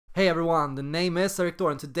Hey everyone, the name is Erik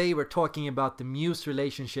and today we're talking about the Muse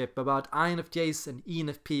relationship, about INFJs and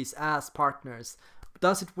ENFPs as partners.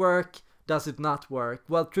 Does it work? Does it not work?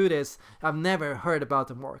 Well, truth is, I've never heard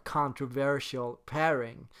about a more controversial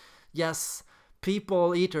pairing. Yes,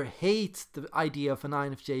 people either hate the idea of an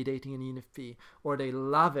INFJ dating an ENFP, or they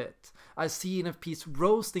love it. I see ENFPs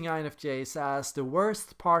roasting INFJs as the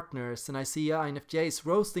worst partners, and I see INFJs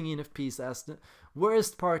roasting ENFPs as the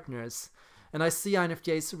worst partners. And I see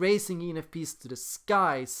INFJs raising ENFPs to the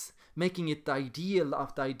skies, making it the ideal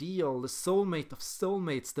of the ideal, the soulmate of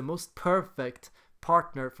soulmates, the most perfect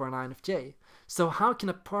partner for an INFJ. So how can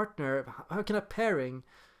a pairing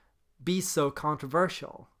be so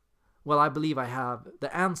controversial? Well, I believe I have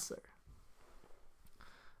the answer.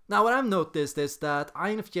 Now, what I've noticed is that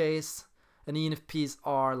INFJs and ENFPs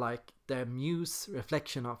are like the Muse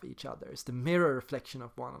reflection of each other. It's the mirror reflection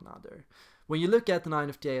of one another. When you look at an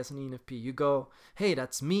INFJ as an ENFP, you go, hey,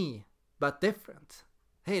 that's me, but different.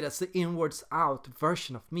 Hey, that's the inwards out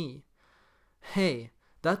version of me. Hey,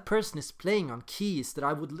 that person is playing on keys that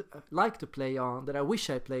I would like to play on, that I wish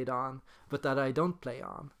I played on, but that I don't play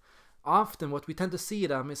on. Often what we tend to see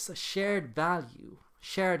them is a shared value,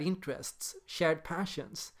 shared interests, shared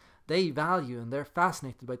passions. They value and they're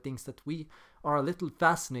fascinated by things that we are a little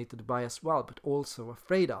fascinated by as well, but also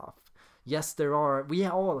afraid of. Yes, we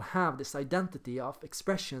all have this identity of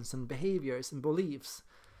expressions and behaviors and beliefs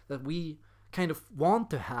that we kind of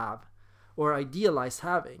want to have or idealize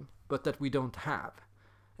having, but that we don't have.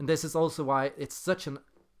 And this is also why it's such an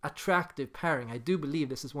attractive pairing. I do believe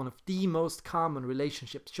this is one of the most common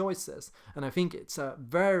relationship choices, and I think it's a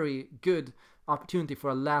very good opportunity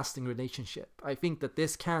for a lasting relationship. I think that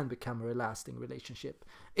this can become a lasting relationship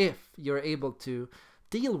if you're able to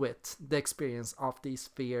deal with the experience of these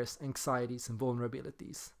fears, anxieties, and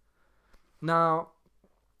vulnerabilities. Now,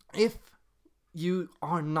 if you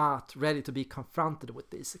are not ready to be confronted with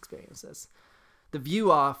these experiences, the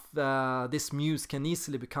view of this muse can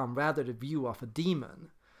easily become rather the view of a demon.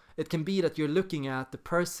 It can be that you're looking at the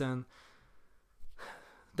person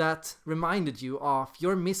that reminded you of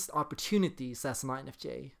your missed opportunities as an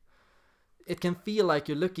INFJ. It can feel like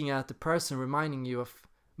you're looking at the person reminding you of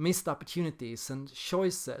missed opportunities and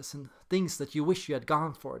choices and things that you wish you had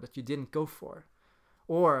gone for that you didn't go for.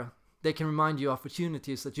 Or they can remind you of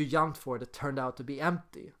opportunities that you jumped for that turned out to be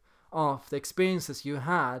empty, of the experiences you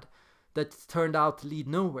had that turned out to lead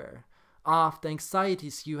nowhere, of the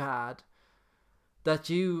anxieties you had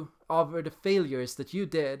over the failures that you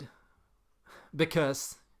did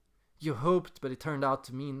because you hoped but it turned out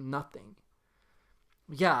to mean nothing.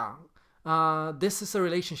 Yeah, this is a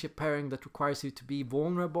relationship pairing that requires you to be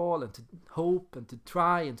vulnerable and to hope and to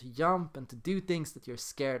try and to jump and to do things that you're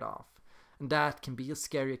scared of. And that can be a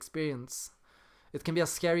scary experience. It can be a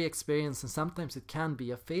scary experience, and sometimes it can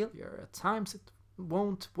be a failure. At times it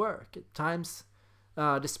won't work. At times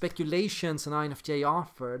the speculations an INFJ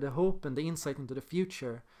offer, the hope and the insight into the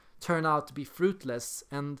future, turn out to be fruitless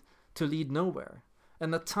and to lead nowhere.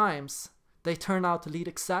 And at times they turn out to lead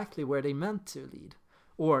exactly where they meant to lead,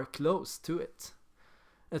 or close to it.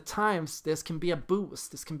 At times this can be a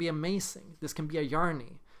boost, this can be amazing, this can be a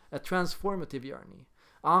journey, a transformative journey.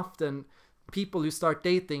 Often people who start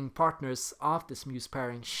dating partners of this muse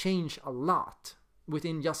pairing change a lot.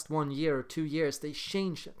 Within just 1 year or 2 years they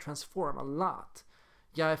change and transform a lot.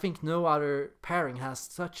 Yeah, I think no other pairing has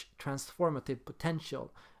such transformative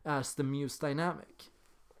potential as the muse dynamic.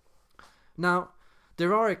 Now,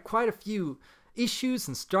 there are quite a few issues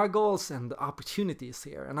and struggles and opportunities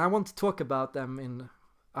here, and I want to talk about them in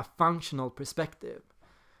a functional perspective.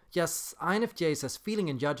 Yes, INFJs as feeling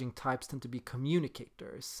and judging types tend to be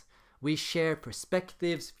communicators. We share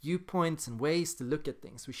perspectives, viewpoints, and ways to look at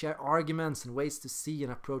things. We share arguments and ways to see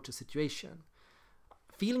and approach a situation.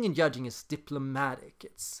 Feeling and judging is diplomatic.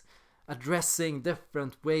 It's addressing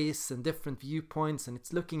different ways and different viewpoints, and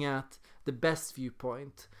it's looking at the best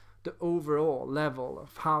viewpoint, the overall level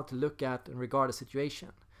of how to look at and regard a situation.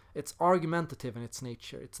 It's argumentative in its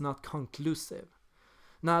nature. It's not conclusive.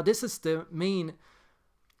 Now, this is the main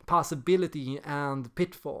possibility and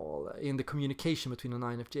pitfall in the communication between an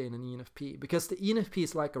INFJ and an ENFP, because the ENFP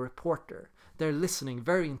is like a reporter. They're listening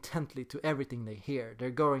very intently to everything they hear.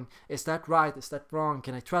 They're going, is that right? Is that wrong?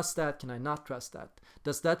 Can I trust that? Can I not trust that?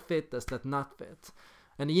 Does that fit? Does that not fit?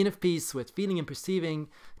 And ENFPs with feeling and perceiving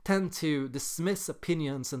tend to dismiss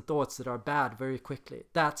opinions and thoughts that are bad very quickly.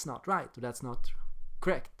 That's not right, or that's not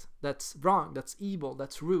correct. That's wrong, that's evil,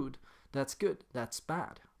 that's rude, that's good, that's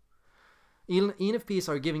bad. ENFPs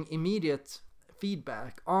are giving immediate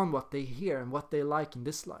feedback on what they hear and what they like and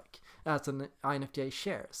dislike. as an INFJ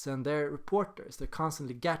shares, and they're reporters. They're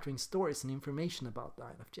constantly gathering stories and information about the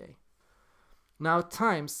INFJ. Now, at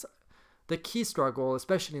times, the key struggle,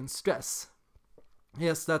 especially in stress,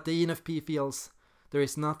 is that the ENFP feels there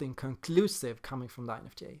is nothing conclusive coming from the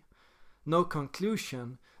INFJ. No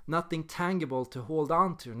conclusion, nothing tangible to hold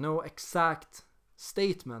on to, no exact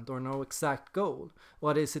statement or no exact goal.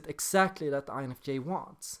 What is it exactly that the INFJ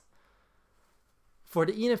wants? For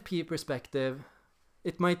the ENFP perspective,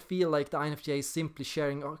 it might feel like the INFJ is simply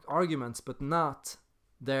sharing arguments but not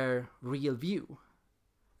their real view.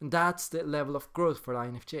 And that's the level of growth for the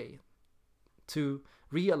INFJ. To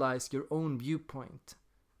realize your own viewpoint,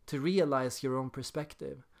 to realize your own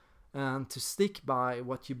perspective, and to stick by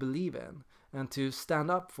what you believe in, and to stand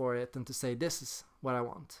up for it and to say, this is what I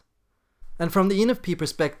want. And from the ENFP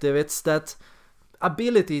perspective, it's that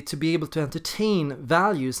ability to be able to entertain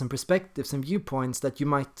values and perspectives and viewpoints that you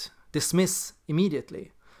might dismiss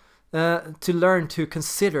immediately. To learn to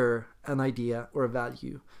consider an idea or a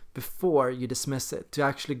value before you dismiss it, to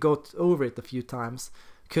actually go over it a few times.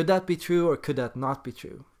 Could that be true or could that not be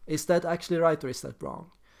true? Is that actually right or is that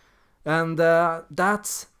wrong? And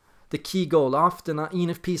that's the key goal. Often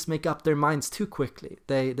ENFPs make up their minds too quickly.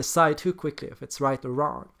 They decide too quickly if it's right or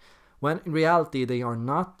wrong, when in reality they are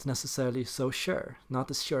not necessarily so sure, not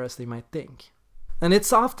as sure as they might think. And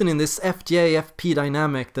it's often in this FJ-FP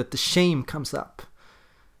dynamic that the shame comes up.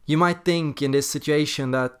 You might think in this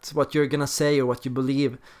situation that what you're gonna say or what you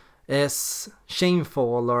believe is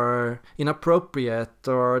shameful or inappropriate,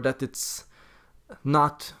 or that it's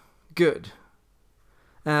not good.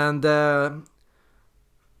 And the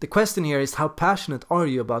question here is, how passionate are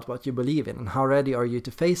you about what you believe in, and how ready are you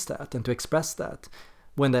to face that and to express that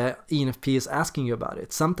when the ENFP is asking you about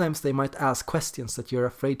it? Sometimes they might ask questions that you're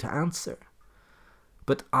afraid to answer.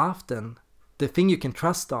 But often, the thing you can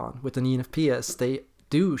trust on with an ENFP is they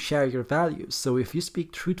do share your values. So if you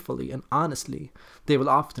speak truthfully and honestly, they will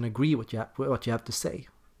often agree with what you have to say.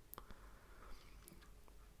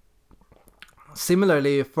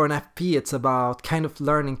 Similarly, for an FP, it's about kind of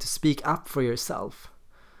learning to speak up for yourself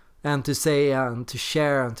and to say and to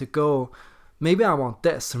share and to go, maybe I want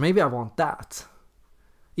this or maybe I want that.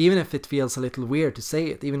 Even if it feels a little weird to say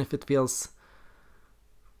it, even if it feels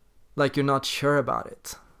like you're not sure about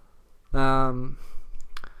it.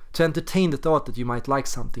 To entertain the thought that you might like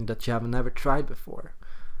something that you have never tried before.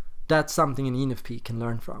 That's something an ENFP can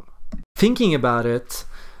learn from. Thinking about it,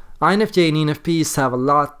 INFJ and ENFPs have a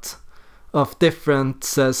lot of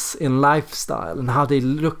differences in lifestyle and how they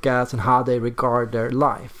look at and how they regard their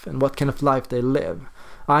life and what kind of life they live.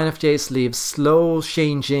 INFJs live slow,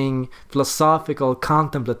 changing, philosophical,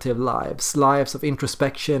 contemplative lives of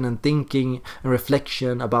introspection and thinking and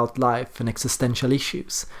reflection about life and existential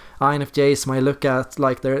issues. INFJs might look at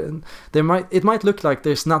like it might look like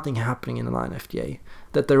there's nothing happening in an INFJ,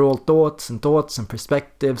 that they're all thoughts and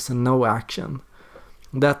perspectives and no action,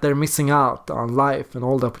 that they're missing out on life and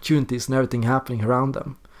all the opportunities and everything happening around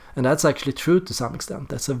them. And that's actually true to some extent.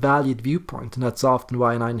 That's a valid viewpoint, and that's often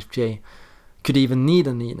why an INFJ could even need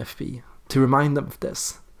an ENFP to remind them of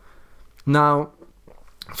this. Now,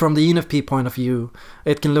 from the ENFP point of view,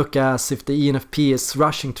 it can look as if the ENFP is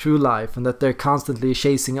rushing through life and that they're constantly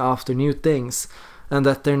chasing after new things and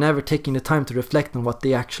that they're never taking the time to reflect on what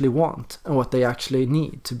they actually want and what they actually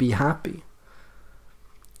need to be happy.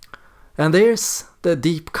 And there's the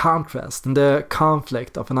deep contrast and the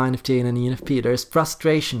conflict of an INFJ and an ENFP. There's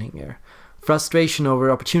frustration here. Frustration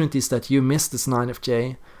over opportunities that you missed as an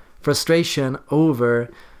INFJ. Frustration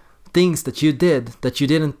over things that you did that you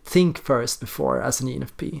didn't think first before as an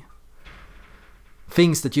ENFP.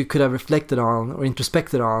 Things that you could have reflected on or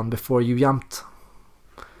introspected on before you jumped.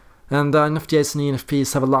 And INFJs and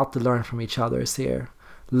ENFPs have a lot to learn from each other here.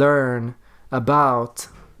 Learn about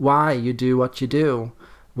why you do what you do,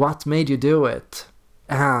 what made you do it,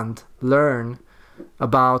 and learn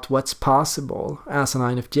about what's possible as an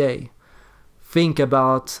INFJ. Think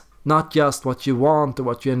about not just what you want or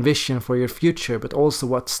what you envision for your future, but also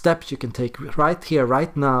what steps you can take right here,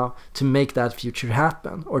 right now, to make that future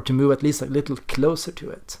happen, or to move at least a little closer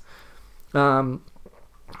to it.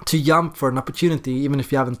 To jump for an opportunity, even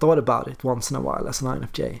if you haven't thought about it once in a while as an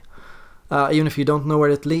INFJ. Even if you don't know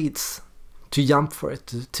where it leads, to jump for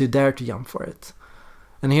it, to dare to jump for it.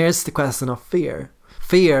 And here's the question of fear.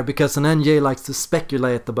 Fear, because an NJ likes to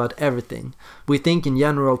speculate about everything. We think in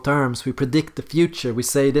general terms, we predict the future, we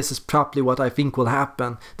say this is probably what I think will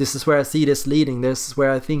happen, this is where I see this leading, this is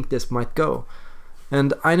where I think this might go.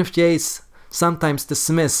 And INFJs sometimes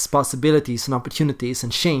dismiss possibilities and opportunities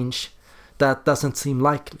and change that doesn't seem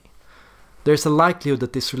likely. There's a likelihood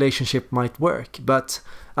that this relationship might work, but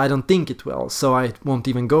I don't think it will, so I won't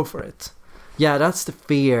even go for it. Yeah, that's the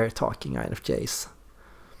fear talking, INFJs.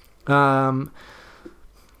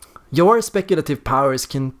 Your speculative powers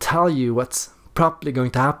can tell you what's probably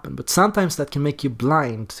going to happen, but sometimes that can make you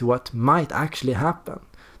blind to what might actually happen.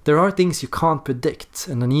 There are things you can't predict,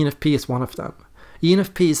 and an ENFP is one of them.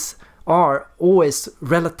 ENFPs are always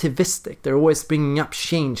relativistic. They're always bringing up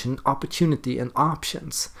change and opportunity and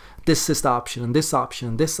options. This is the option, and this option,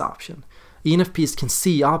 and this option. ENFPs can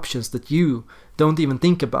see options that you don't even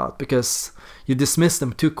think about because you dismiss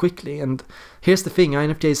them too quickly. And here's the thing,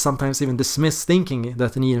 INFJs sometimes even dismiss thinking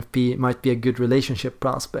that an ENFP might be a good relationship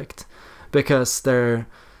prospect because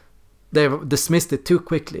they've dismissed it too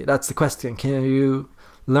quickly. That's the question. Can you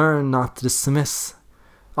learn not to dismiss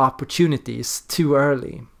opportunities too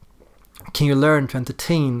early? Can you learn to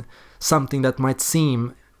entertain something that might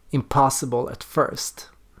seem impossible at first?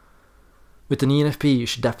 With an ENFP, you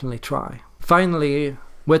should definitely try. Finally,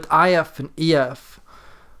 with IF and EF,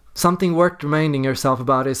 something worth reminding yourself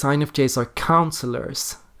about is INFJs are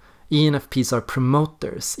counselors. ENFPs are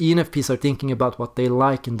promoters. ENFPs are thinking about what they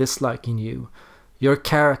like and dislike in you. Your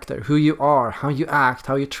character, who you are, how you act,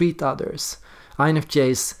 how you treat others.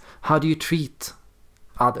 INFJs, how do you treat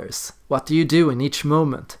others? What do you do in each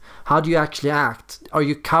moment? How do you actually act? Are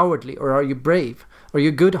you cowardly or are you brave? Are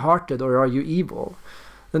you good-hearted or are you evil?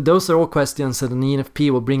 And those are all questions that an ENFP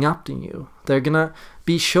will bring up in you. They're gonna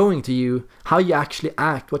be showing to you how you actually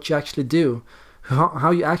act, what you actually do,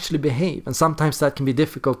 how you actually behave, and sometimes that can be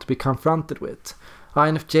difficult to be confronted with.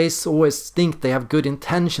 INFJs always think they have good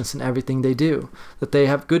intentions in everything they do, that they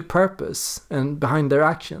have good purpose and behind their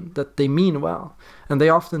action, that they mean well, and they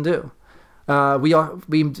often do.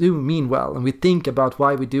 We do mean well, and we think about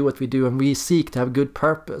why we do what we do, and we seek to have good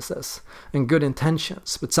purposes and good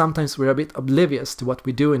intentions, but sometimes we're a bit oblivious to what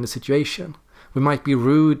we do in the situation. We might be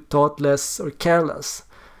rude, thoughtless, or careless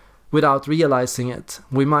without realizing it.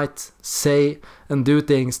 We might say and do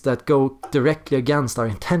things that go directly against our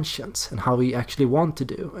intentions and how we actually want to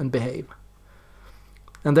do and behave.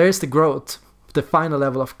 And there is the growth, the final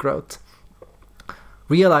level of growth.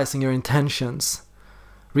 Realizing your intentions,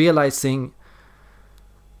 realizing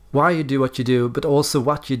why you do what you do, but also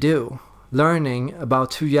what you do. Learning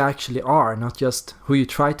about who you actually are, not just who you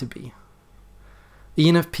try to be.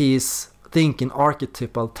 ENFPs think in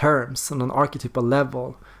archetypal terms, on an archetypal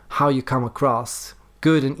level, how you come across,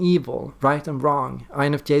 good and evil, right and wrong.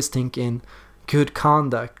 INFJs think in good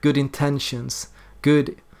conduct, good intentions,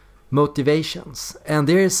 good motivations. And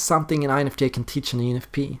there is something an INFJ can teach an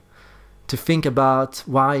ENFP. To think about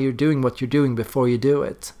why you're doing what you're doing before you do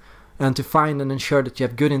it. And to find and ensure that you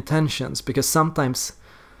have good intentions, because sometimes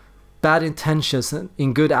bad intentions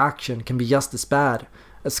in good action can be just as bad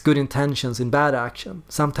as good intentions in bad action.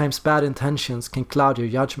 Sometimes bad intentions can cloud your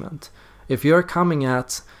judgment. If you're coming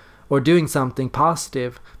at or doing something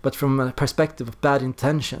positive, but from a perspective of bad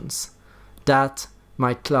intentions, that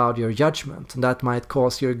might cloud your judgment, and that might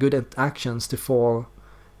cause your good actions to fall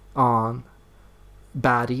on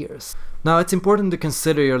bad ears. Now, it's important to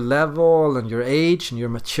consider your level and your age and your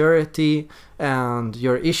maturity and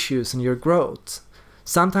your issues and your growth.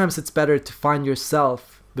 Sometimes it's better to find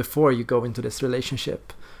yourself before you go into this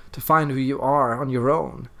relationship, to find who you are on your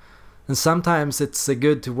own. And sometimes it's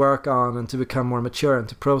good to work on and to become more mature and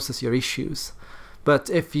to process your issues. But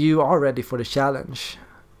if you are ready for the challenge,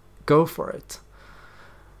 go for it.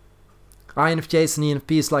 INFJs and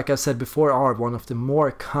ENFPs, like I said before, are one of the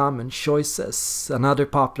more common choices. Another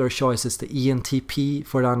popular choice is the ENTP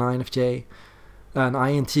for an INFJ, an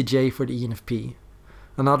INTJ for the ENFP.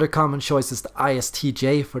 Another common choice is the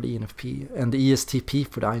ISTJ for the ENFP and the ESTP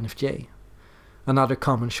for the INFJ. Another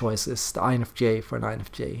common choice is the INFJ for an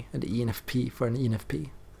INFJ and the ENFP for an ENFP.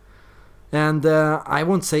 And I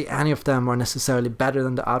won't say any of them are necessarily better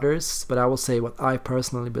than the others, but I will say what I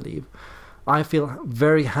personally believe. I feel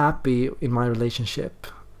very happy in my relationship.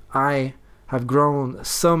 I have grown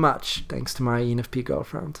so much thanks to my ENFP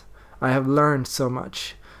girlfriend. I have learned so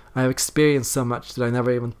much. I have experienced so much that I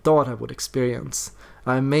never even thought I would experience.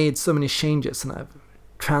 I've made so many changes and I've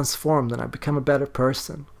transformed and I've become a better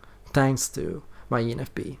person thanks to my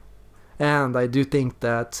ENFP. And I do think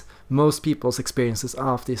that most people's experiences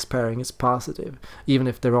of this pairing is positive, even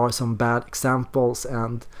if there are some bad examples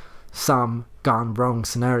and some gone wrong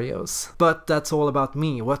scenarios. But that's all about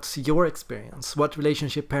me. What's your experience? What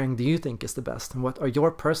relationship pairing do you think is the best? And what are your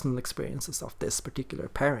personal experiences of this particular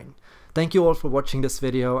pairing? Thank you all for watching this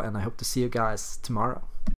video, and I hope to see you guys tomorrow.